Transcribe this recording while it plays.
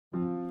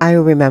I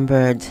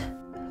remembered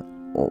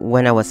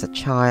when I was a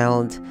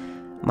child,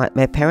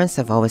 my parents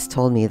have always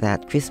told me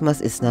that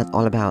Christmas is not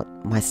all about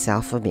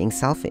myself or being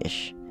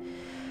selfish.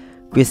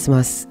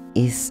 Christmas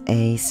is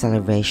a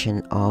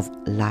celebration of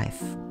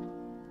life,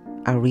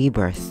 a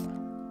rebirth.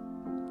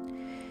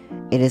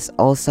 It is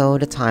also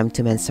the time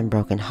to mend some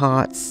broken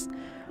hearts,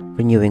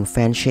 renewing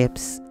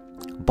friendships,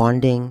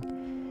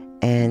 bonding,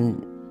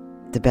 and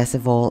the best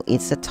of all,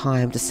 it's a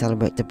time to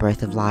celebrate the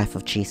birth of life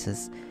of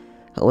Jesus,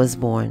 who was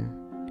born,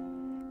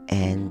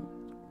 and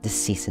the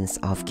seasons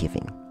of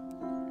giving.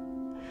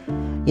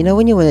 You know,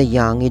 when you were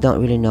young, you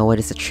don't really know what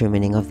is the true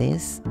meaning of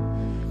this,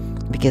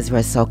 because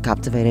we're so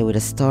captivated with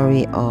the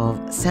story of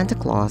Santa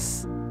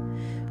Claus,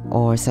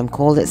 or some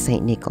call it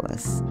Saint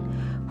Nicholas,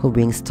 who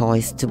brings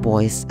toys to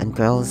boys and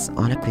girls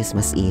on a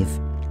Christmas Eve.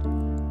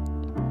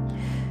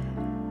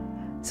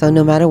 So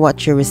no matter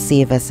what you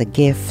receive as a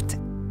gift,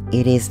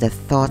 it is the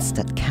thoughts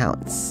that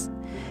counts,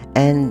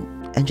 and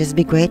just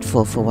be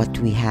grateful for what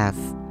we have.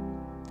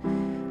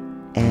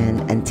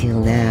 And until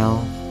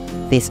now,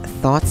 these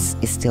thoughts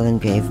is still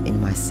engraved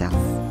in myself.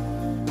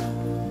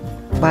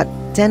 But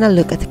then I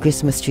look at the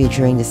Christmas tree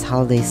during this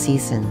holiday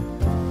season,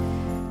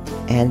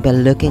 and by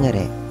looking at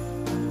it,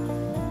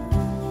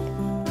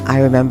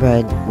 I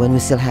remembered when we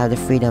still have the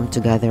freedom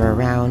to gather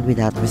around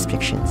without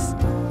restrictions.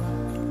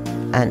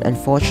 And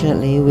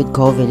unfortunately, with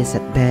COVID is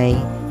at bay,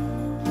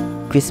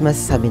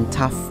 Christmas have been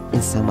tough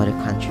in some other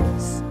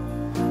countries.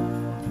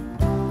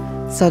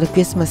 So the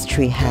Christmas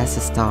tree has a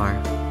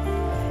star.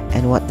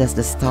 And what does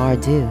the star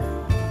do?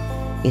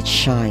 It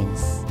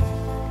shines.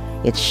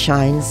 It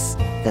shines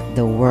that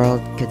the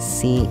world could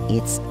see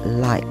its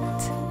light.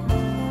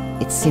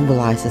 It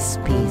symbolizes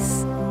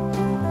peace.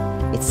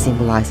 It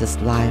symbolizes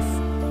life,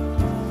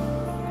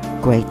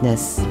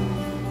 greatness,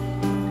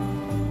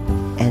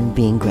 and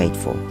being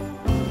grateful.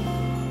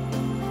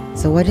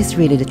 So what is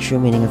really the true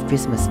meaning of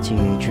Christmas to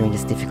you during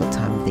this difficult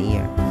time of the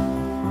year?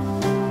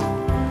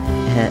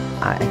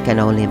 I can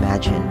only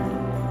imagine.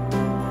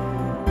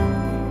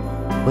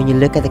 When you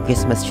look at the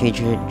Christmas tree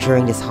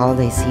during this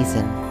holiday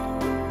season,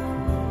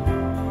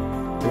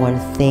 one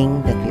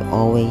thing that we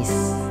always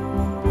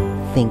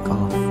think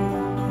of,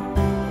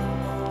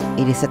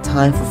 it is a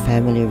time for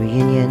family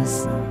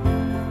reunions,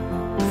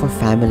 for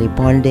family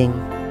bonding,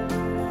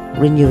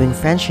 renewing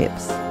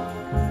friendships,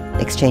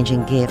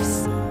 exchanging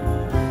gifts,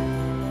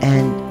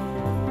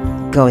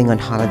 and going on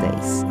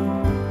holidays.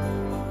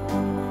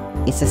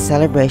 It's a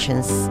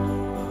celebrations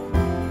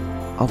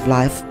of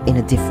life in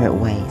a different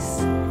ways,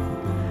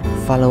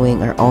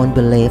 following our own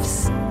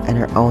beliefs and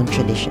our own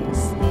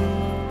traditions.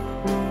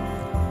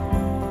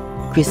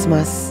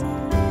 Christmas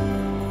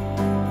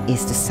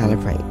is to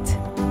celebrate.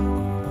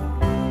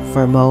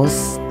 For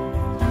most,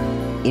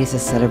 it is a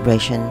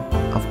celebration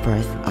of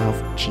birth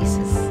of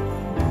Jesus.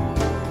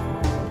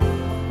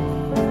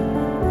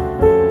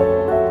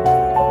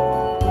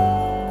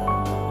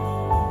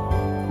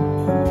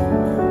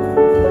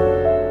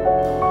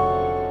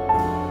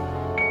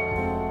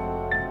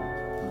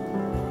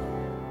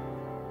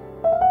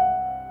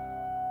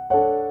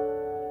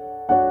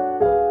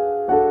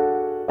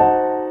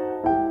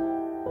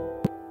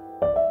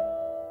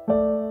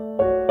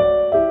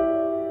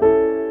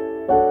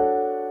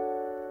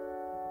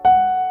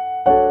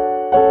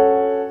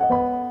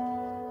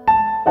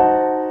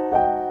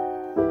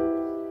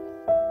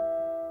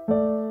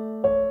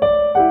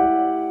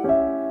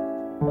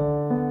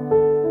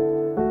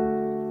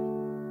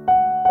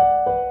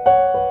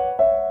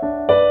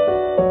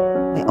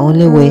 My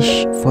only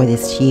wish for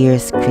this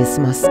year's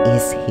Christmas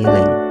is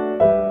healing.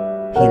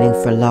 Healing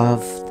for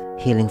love,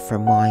 healing for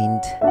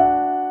mind,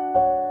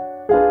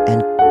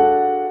 and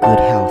good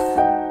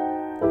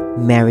health.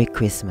 Merry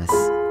Christmas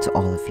to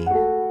all of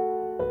you.